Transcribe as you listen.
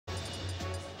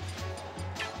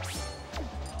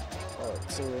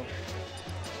So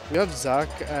we have Zach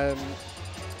and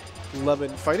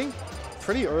Lemmon fighting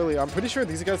pretty early. I'm pretty sure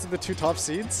these guys are the 2 top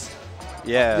seeds.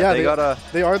 Yeah,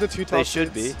 they are the 2 top They seeds.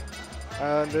 should be.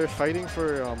 And they're fighting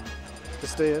for to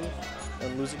stay in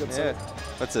and losing gets out.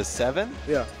 What's a 7?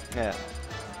 Yeah. Yeah.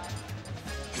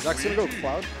 Zach's gonna go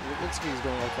Cloud. Looks like he's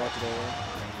going like Cloud today, right?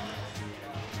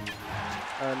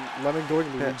 And Lemmon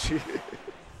going Luigi.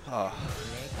 Oh.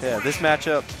 Yeah, this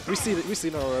matchup. We've seen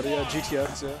it already. Yeah,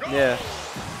 GTX. Yeah. Yeah.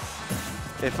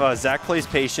 If Zach plays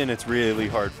patient, it's really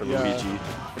hard for Luigi.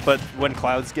 But when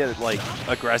Clouds get like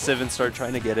aggressive and start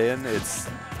trying to get in, it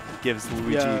gives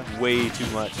Luigi way too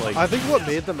much. Like I think what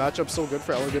made the matchup so good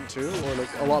for Elegant too, or like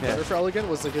a lot better for Elegant,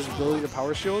 was like his ability to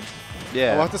power shield.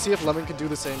 Yeah. We'll have to see if Lemmon can do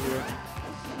the same here.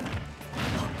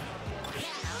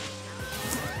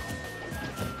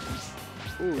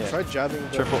 Ooh, try jabbing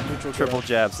the triple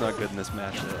jab's not good in this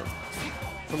matchup.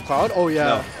 From Cloud? Oh yeah.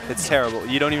 No, it's terrible.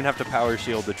 You don't even have to power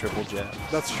shield the triple jab.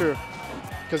 That's true.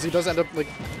 Because he does end up like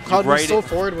Cloud moves so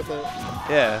forward with it.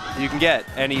 Yeah, you can get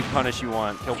any punish you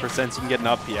want. Kill percents, you can get an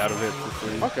up out of it for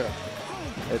free. Okay.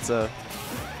 It's a.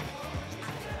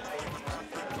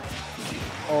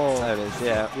 Oh. That is,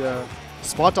 yeah. Yeah.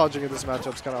 Spot dodging in this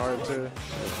matchup's kind of hard too.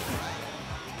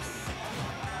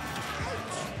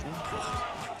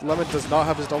 Lemmon does not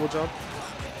have his double jump.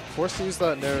 Forced to use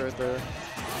that nair right there.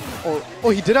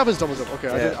 Oh, he did have his double jump.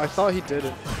 Okay, I thought he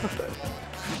didn't.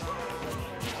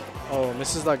 Oh,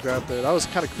 misses that grab there. That was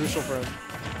kind of crucial for him.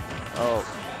 Oh.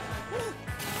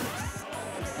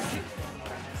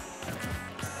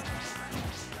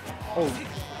 Oh,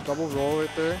 double roll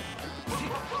right there.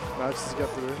 Manages to get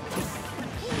through.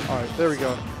 Alright, there we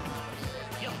go.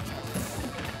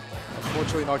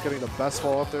 Unfortunately not getting the best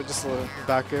fall up there, just a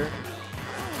back air.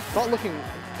 Not looking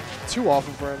too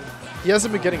often for him. He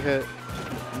hasn't been getting hit.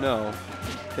 No.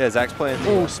 Yeah, Zach's playing.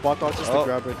 Oh, spot dodges the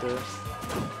grab right there.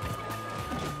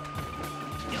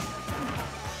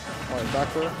 Alright,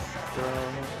 back there.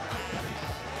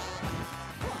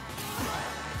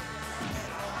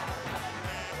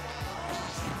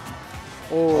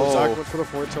 Oh, Zach went for the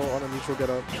forward tilt on a neutral get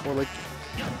up. Or like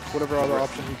whatever other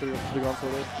option he could have gone for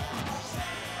there.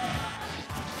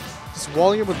 Just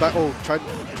walling him with back. Oh,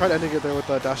 tried ending it there with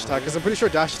the dash attack, because I'm pretty sure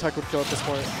dash attack would kill at this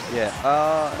point. Yeah.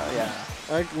 Yeah.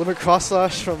 I think limit cross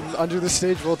slash from under the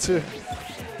stage roll too.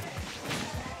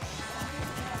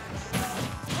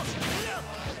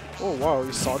 Oh wow,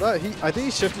 you saw that? I think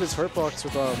he shifted his hurt box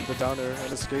with the downer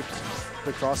and escaped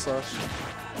the cross slash.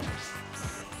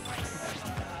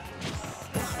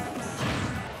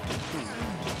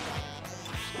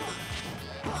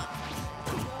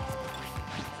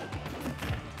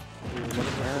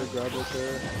 Grab right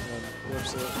there, and then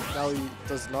whips it. Now he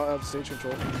does not have stage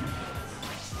control.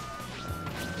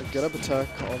 And get up attack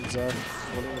on Zach.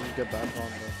 Letting him get back on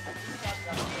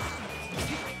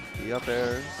the up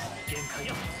airs.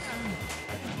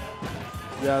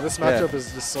 Yeah, this matchup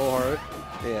is just so hard.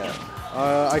 Yeah.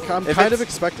 I'm kind of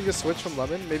expecting a switch from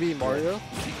Lemmon, maybe Mario.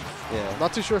 Yeah.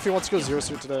 Not too sure if he wants to go zero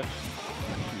suit today.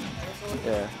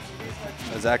 Yeah.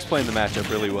 Zach's playing the matchup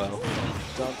really well.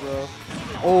 Down throw.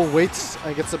 Oh, waits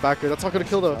and gets the back air. That's not going to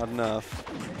kill though. Not enough.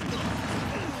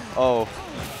 Oh.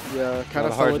 Yeah, kind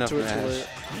of fell into it too late.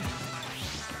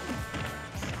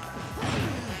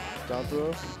 Down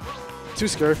throw. Too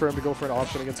scary for him to go for an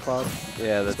option against Cloud.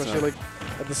 Yeah, that's especially like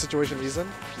at the situation he's in.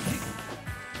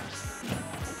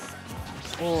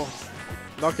 Oh,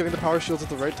 not getting the power shields at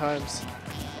the right times.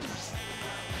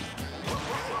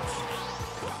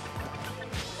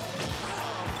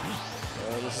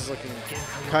 This is looking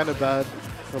kind of bad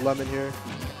for Lemmon here.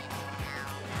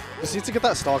 Just needs to get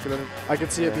that stock, and then I can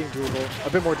see it being doable. A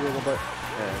bit more doable, but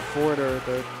forward or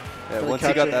the. Yeah, once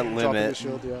he got that limit, the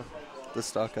shield, the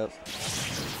stock up.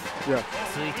 Yeah.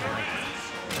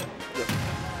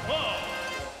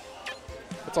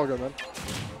 It's all good, man.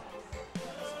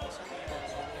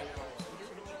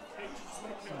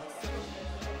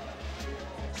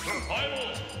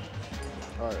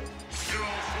 Alright.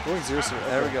 Going zero suit.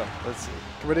 There we go. Let's see.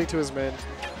 Committing to his main.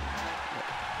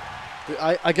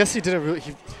 I guess he didn't really.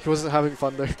 He wasn't having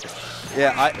fun there.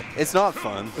 Yeah, it's not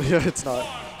fun. Yeah, it's not.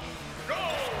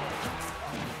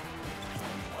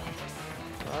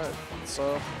 Alright,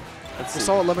 so we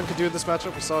saw what Lemmon could do in this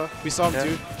matchup. We saw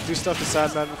him do stuff to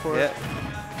Sadman before. Yeah.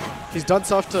 He's done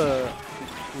stuff to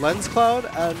Lens Cloud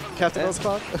and Captain Lens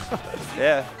Cloud.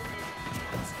 Yeah.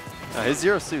 His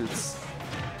zero suits.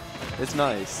 It's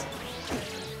nice.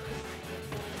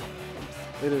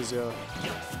 It is, yeah.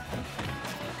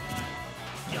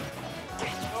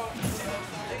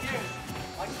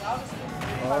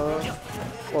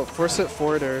 Well, first hit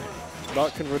forward air,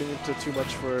 not converting into too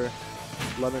much for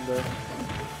Lemmon there.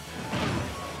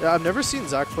 Yeah, I've never seen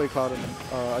Zach play Cloud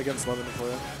against Lemmon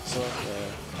before, so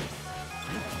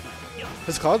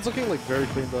his Cloud's looking like very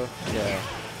clean though. Yeah.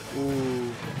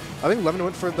 Ooh, I think Lemmon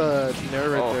went for the Nair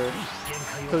right there.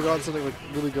 Could have gotten something like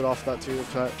really good off that too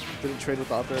if that didn't trade with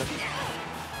the up air.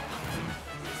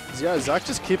 Yeah, Zach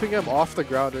just keeping him off the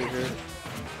ground right here.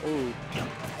 Oh,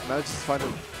 managed to find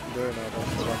him there now.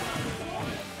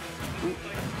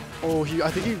 Oh, I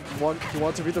think he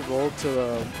wants to read the roll to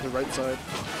the right side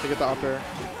to get the up air.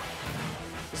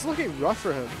 This is looking rough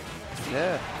for him.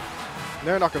 Yeah.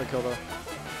 They're not going to kill though.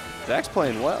 Zach's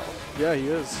playing well. Yeah, he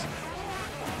is.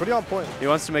 Pretty on point. He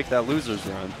wants to make that loser's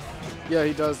run. Yeah,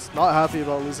 he does. Not happy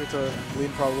about losing to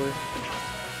Lean probably.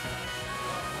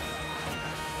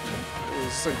 He's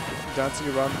just like dancing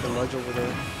around the ledge over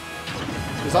there.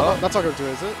 Is that that's not going to do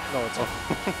it, is it? No, it's not.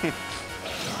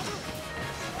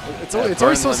 It's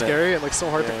always so scary and like so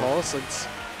hard to call. So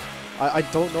I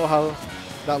don't know how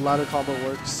that ladder combo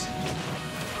works.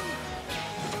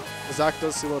 Zach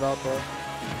does seal it out though.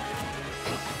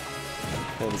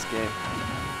 Play this game.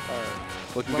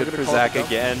 Alright. Looking good for Zach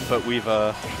again, but we've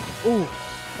Ooh.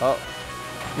 Oh.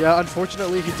 Yeah,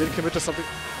 unfortunately he did commit to something.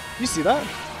 You see that?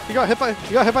 He got hit by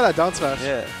that down smash.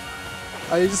 Yeah.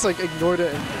 He just like ignored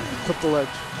it and clipped the ledge.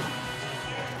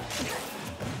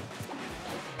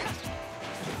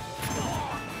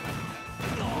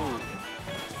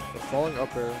 Falling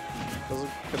up air doesn't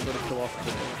get a kill off of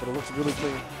it, but it looks really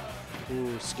clean.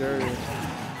 Ooh, scary.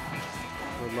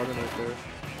 For Lemmon right there.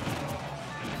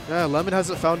 Yeah, Lemmon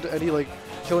hasn't found any like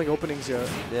killing openings yet.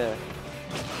 Yeah.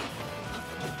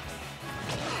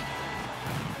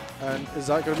 And is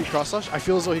that going to be cross slash? I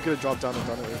feel as though he could have dropped down and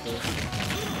done it right there.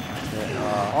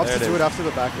 Yeah. Opts to do it after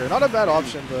the back air. Not a bad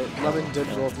option, but Lemmon did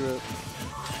roll through it.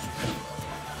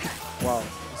 Wow.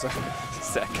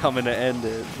 Is that coming to end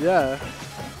it? Yeah.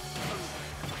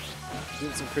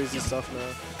 Doing some crazy stuff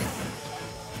now.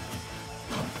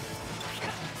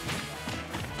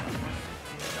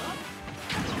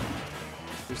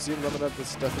 We've seen Lemmon at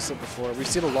this deficit before. We've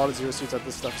seen a lot of zero suits at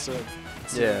this deficit.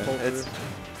 Yeah, it's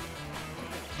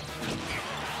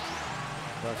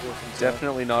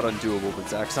definitely not undoable, but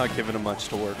Zach's not giving him much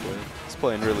to work with. He's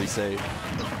playing really safe.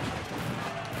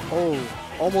 Oh,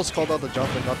 almost called out the jump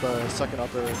and got the second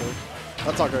up there right there.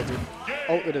 That's not good, dude.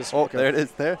 Oh, it is. Oh, okay. there it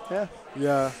is. There, yeah.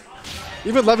 Yeah.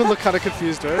 Even Lemmon looked kind of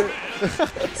confused, right?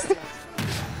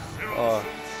 Oh,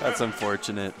 that's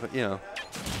unfortunate, but you know.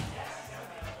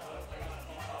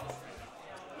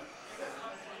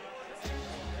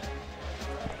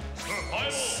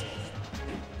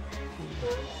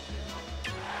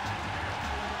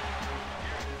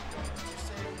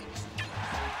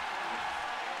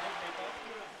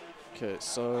 Okay,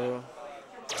 so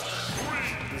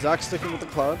Zach sticking with the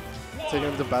Cloud, taking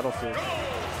him to Battlefield.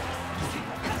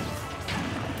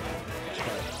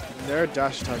 Nair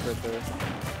dash attack right there.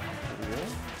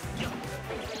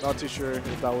 Not too sure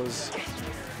if that was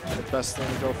the best thing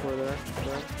to go for there.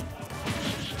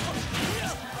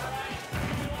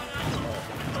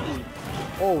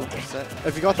 Oh,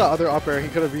 if he got that other up air, he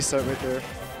could have reset right there.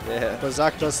 Yeah. But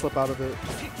Zach does slip out of it.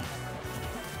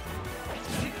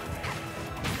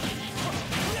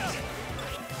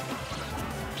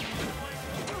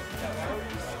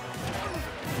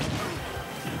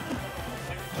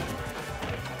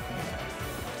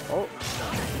 Oh,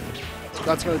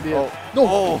 that's gonna be it.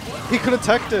 No, he could have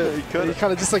teched it. He could. He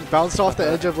kind of just like bounced off the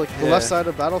edge of like the left side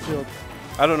of Battlefield.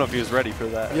 I don't know if he was ready for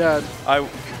that. Yeah. I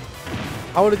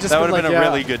would have just. That would have been a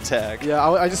really good tag. Yeah,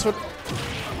 I just would.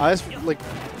 I just like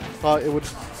thought it would.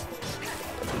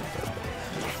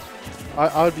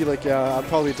 I would be like, yeah, I'm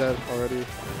probably dead already.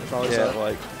 If I was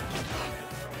like.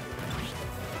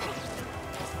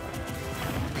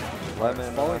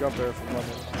 Lemmon. Falling up there from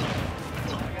Lemmon.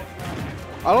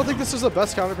 I don't think this was the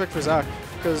best counter pick for Zach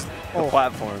because the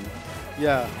platform.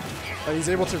 Yeah, and he's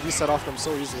able to reset off them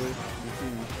so easily.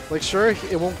 Like, sure,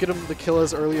 it won't get him the kill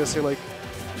as early as say like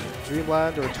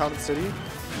Dreamland or Town and City,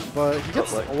 but he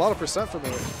gets a lot of percent from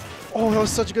it. Oh, that was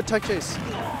such a good tech chase.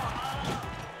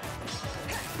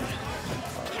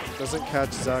 Doesn't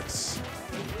catch Zach's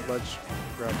ledge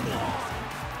grab.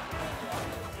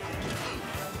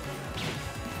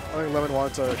 I think Lemmon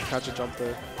wanted to catch a jump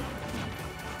there.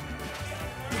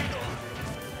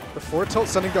 The forward tilt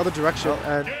sending the other direction,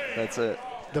 and that's it.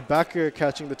 The back air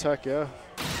catching the tech, yeah.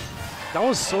 That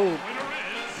was so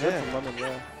good from Lemmon,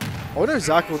 yeah. I wonder if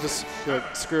Zach will just be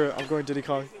like, screw it, I'm going Diddy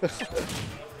Kong.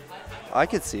 I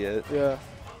could see it. Yeah.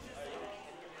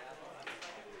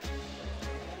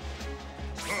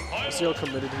 Let's see how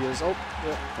committed he is. Oh,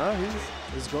 yeah. Oh,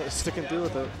 he's sticking through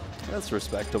with it. That's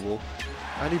respectable.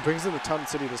 And he brings in the Town and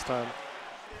City this time.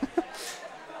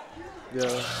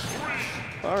 Yeah.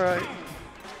 All right.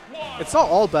 It's not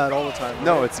all bad all the time. Right?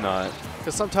 No, it's not.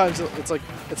 Because sometimes it's like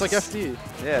FD.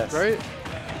 Yes. Right?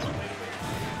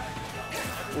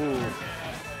 Ooh.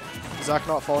 Zach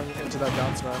not falling into that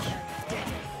down smash.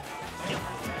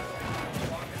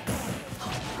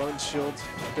 Lemmon's shield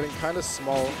getting kind of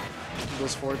small in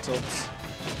those forward tilts.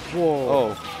 Whoa.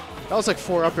 Oh. That was like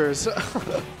 4 uppers.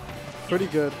 Pretty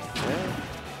good. Yeah.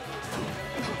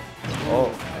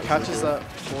 Oh. Catches that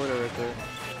forwarder right there.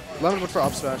 Lemmon went for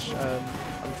up smash and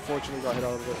unfortunately got hit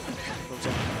out of it.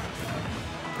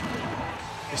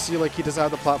 You see, like, he doesn't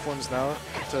have the platforms now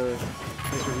to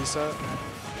make a reset.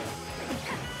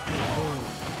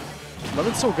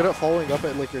 Lemmon's so good at following up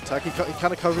at like your tech. He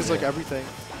kind of covers like everything.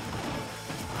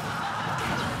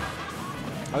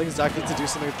 I think Zach needs to do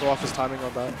something to throw off his timing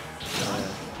on that.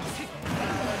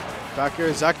 Back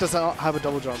here, Zach doesn't have a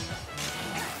double jump.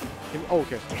 Oh,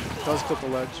 okay. Does clip the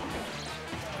ledge.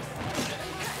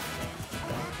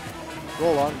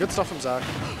 Roll on. Good stuff from Zach.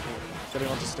 Getting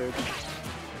onto stage.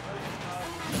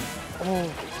 Oh,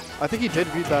 I think he did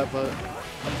read that, but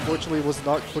unfortunately was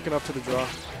not quick enough to the draw.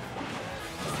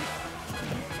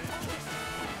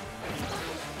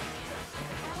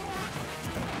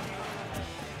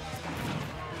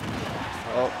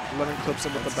 Oh, Lemmon clips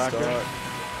him with the back air.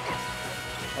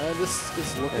 And this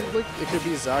is looking like it could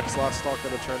be Zach's last stock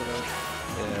at a tournament.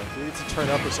 Yeah. He needs to turn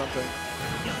up or something.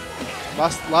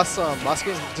 Last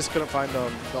game he just couldn't find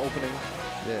the opening.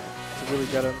 Yeah. To really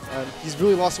get him, and he's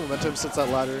really lost momentum since that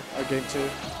ladder at game 2.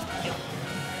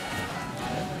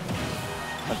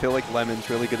 I feel like Lemmon's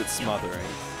really good at smothering.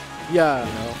 Yeah.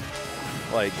 You know,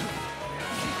 like.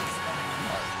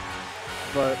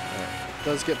 But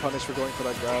does get punished for going for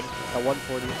that grab at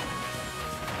 140.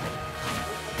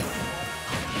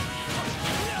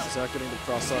 Zach getting the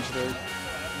cross slash there,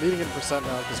 leading in percent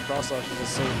now because cross slash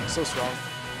is so strong.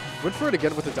 Went for it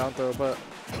again with the down throw, but.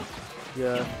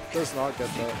 Yeah, does not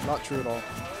get that. Not true at all.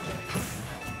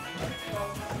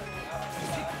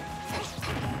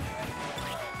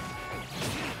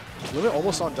 Limit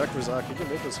almost on deck for Zach. He can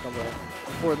make this comeback.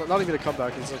 Or not even a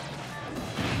comeback. He's like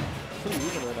pretty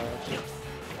even right now, actually.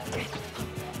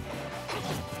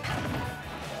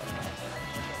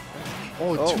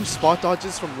 Oh, 2 spot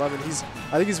dodges from Lemmon.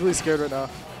 I think he's really scared right now.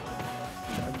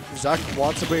 And Zach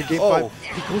wants to bring a game 5.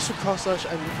 He goes for cross slash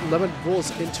and Lemmon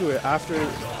rolls into it after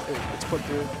it's put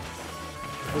through.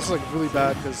 This is like really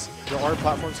bad because there are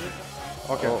platforms here.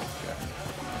 Okay. Oh, yeah.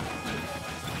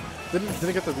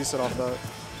 Didn't get the reset off that.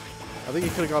 I think he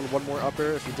could have gotten one more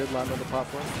upper if he did land on the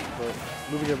platform, but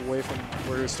moving him away from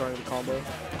where he was starting the combo.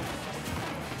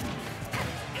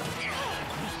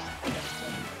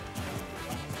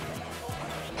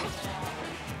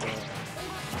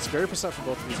 Scary percent for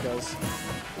both of these guys.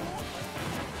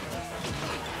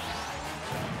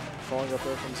 Falling up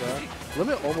there from Zach.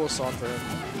 Limit almost on for him.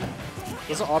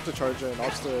 Doesn't opt to charge it and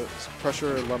opts to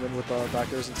pressure Lemmon with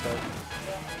back airs instead.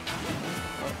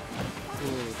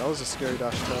 Ooh, that was a scary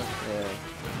dash attack. Yeah.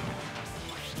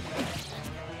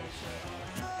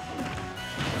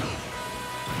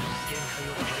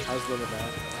 How's Limit now?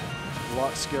 A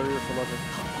lot scarier for Lemmon.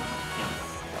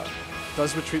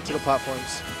 Does retreat to the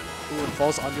platforms. Ooh, and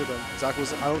falls under them. I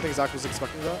don't think Zach was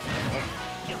expecting that.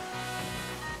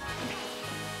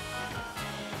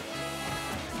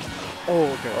 Oh,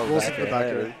 okay. Oh, Rolls into the back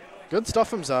air. Good stuff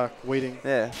from Zach, waiting.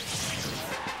 Yeah.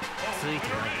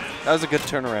 That was a good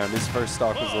turnaround. His first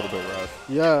stock was a little bit rough.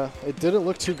 Yeah, it didn't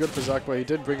look too good for Zach, but he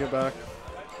did bring it back.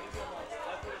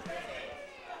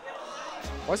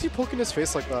 Why is he poking his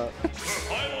face like that?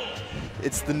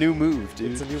 It's the new move,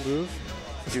 dude. It's a new move?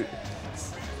 Dude.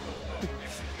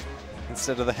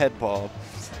 Instead of the head bob.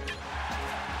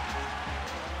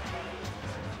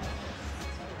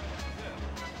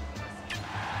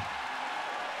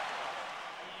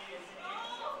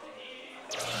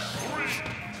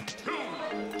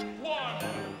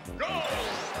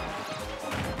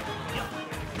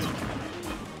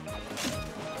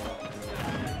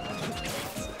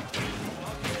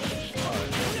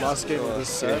 Last game of this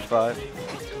set. Game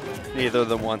 5. Neither of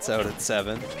them wants out at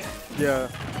 7. Yeah.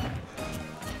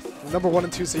 Number 1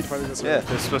 and 2 seed fighting this Yeah, way.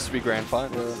 they're supposed to be grand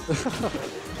final. Yeah.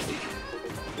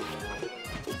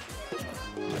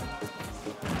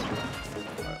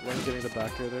 Lemon getting the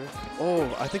back air there.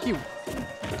 Oh, I think he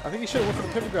should have went for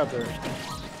the pivot grab there.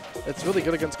 It's really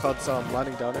good against Cloud's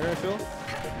landing down air, I feel.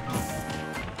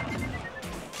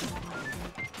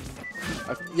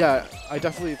 I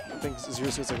definitely think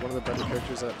Zeus is like one of the better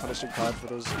characters at punishing Cloud for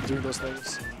doing those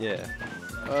things. Yeah.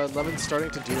 Lemmon's starting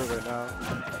to do it right now.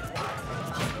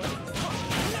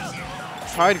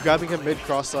 Tried grabbing him mid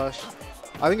cross slash.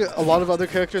 I think a lot of other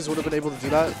characters would have been able to do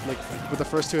that, like with the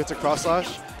first 2 hits of cross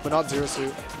slash, but not Zero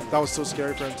Suit. That was so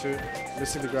scary for him too,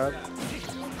 missing the grab.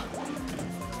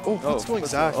 Oh, what's going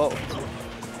Zach? Oh.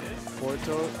 Forward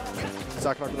tilt.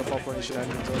 Zach not gonna fall for any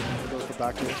shenanigans. He goes for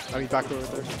back here. I mean back throw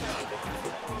right there.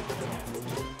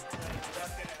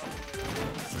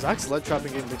 Zach's ledge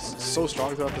trapping game looks so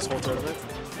strong throughout this whole tournament.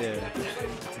 Yeah.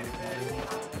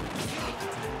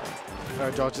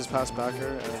 Alright, Josh just passed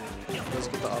backer and does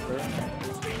get the upper.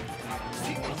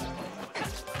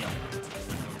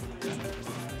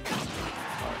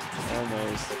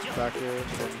 Almost. Back here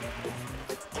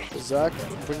from Zach,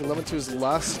 bringing Lemmon to his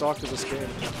last stock of this game.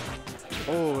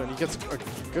 Oh, and he gets a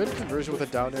good conversion with a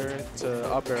down air to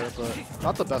up air, but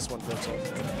not the best one for himself.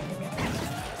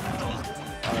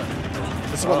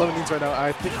 This is what Lemmon needs right now.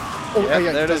 I think. Oh, yeah,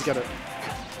 he does get it.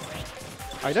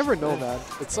 I never know, man.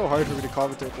 It's so hard for me to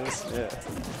commentate this. Yeah.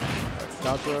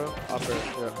 Down throw, up air.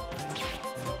 Yeah.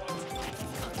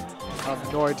 I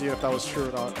have no idea if that was true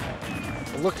or not.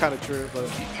 It looked kind of true, but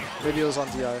maybe it was on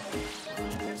DI.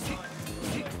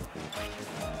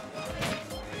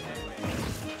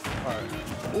 Alright.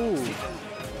 Ooh.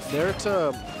 There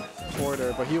to forward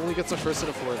air, but he only gets a first hit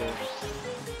of forward air.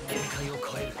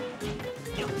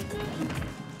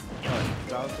 Alright,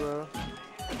 down throw.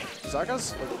 Zach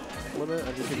has like, limit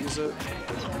and you can use it.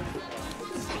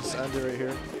 Just end it right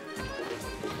here.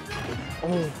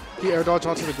 Oh, he air dodged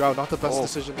onto the ground. Not the best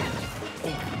decision.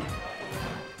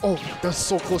 Oh, that's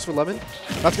so close for Lemmon.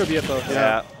 That's gonna be it though.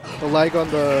 Yeah. The lag on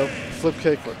the flip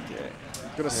kick.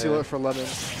 Gonna seal it for Lemmon.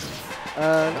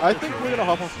 And I think we're gonna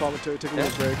hop off commentary, take a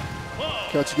little break.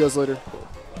 Catch you guys later.